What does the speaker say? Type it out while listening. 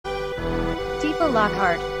Tifa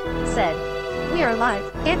Lockhart said, "We are live.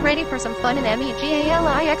 Get ready for some fun in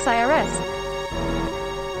MEGALIXIRS."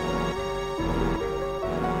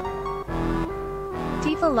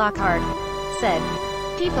 Tifa Lockhart said,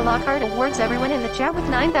 "Tifa Lockhart awards everyone in the chat with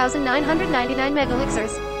 9,999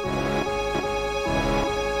 megalixirs."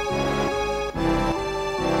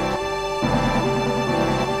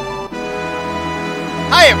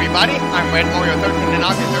 Hi everybody, I'm Red Mario 13 and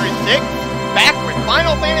August 36, back with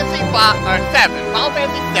Final Fantasy 7. Final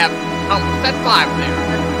Fantasy 7. I almost said 5 there.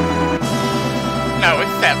 No,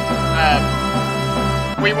 it's 7.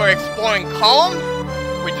 We were exploring KALM.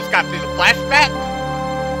 We just got through the flashback.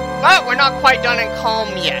 But we're not quite done in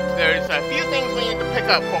KALM yet. There's a few things we need to pick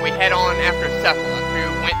up before we head on after Cephala, who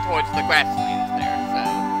went towards the grasslands there, so...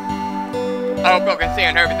 I hope y'all can see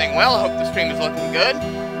and hear everything well. I hope the stream is looking good.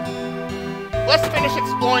 Let's finish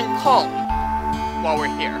exploring KALM while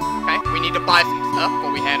we're here, okay? We need to buy some stuff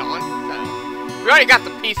before we head on, so... We already got the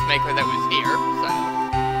Peacemaker that was here, so...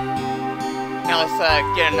 Now let's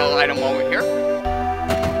get another item while we're here.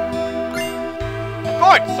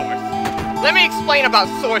 Guard source. Let me explain about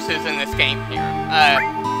sources in this game here.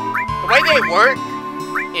 The way they work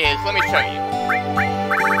is... Let me show you.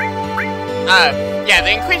 Yeah,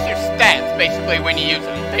 they increase your stats, basically, when you use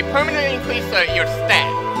them. They permanently increase your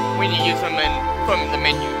stats when you use them from the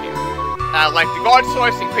menu here. Like the guard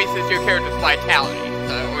source increases your character's vitality,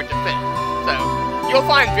 or defense. So, you'll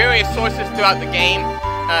find various sources throughout the game,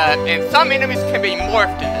 and some enemies can be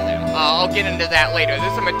morphed into them. I'll get into that later.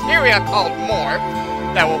 There's a materia called Morph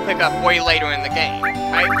that we'll pick up way later in the game,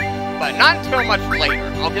 right? But not until much later.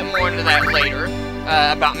 I'll get more into that later,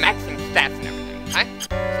 about maxing stats and everything, okay?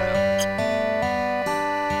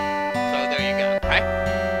 So there you go, okay?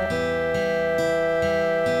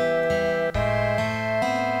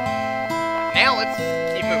 Now let's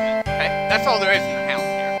keep moving, okay? That's all there is in the house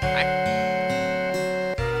here, okay?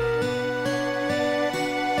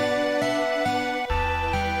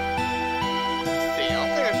 Let's see, I don't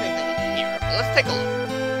think there's anything here, but let's take a look.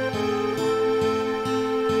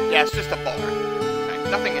 Yeah, it's just a bar. Okay,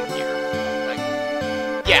 nothing in here. Okay.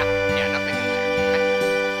 Yeah, nothing in there. Okay.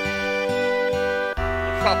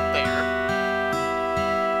 It's up there.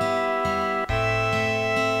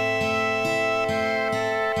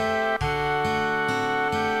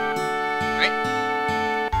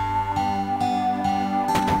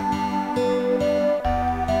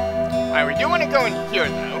 Alright, we do want to go in here,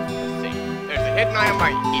 though. Let's see. There's a hidden item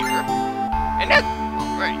right here. And that's...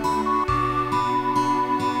 Alright.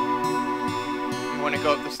 We want to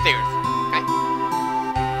go up the stairs. Okay.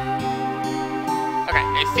 Okay,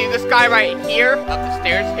 and see this guy right here? Up the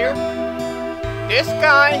stairs here? This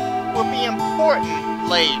guy will be important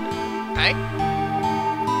later. Okay?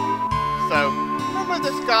 So, remember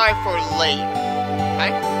this guy for later.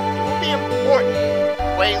 Okay? It will be important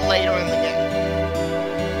way later in the game.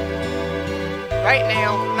 Right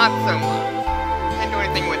now, not so much. Can't do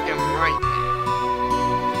anything with him right now.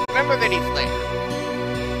 Just remember that he's there.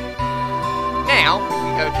 Now, we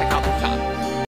can go check out the shops.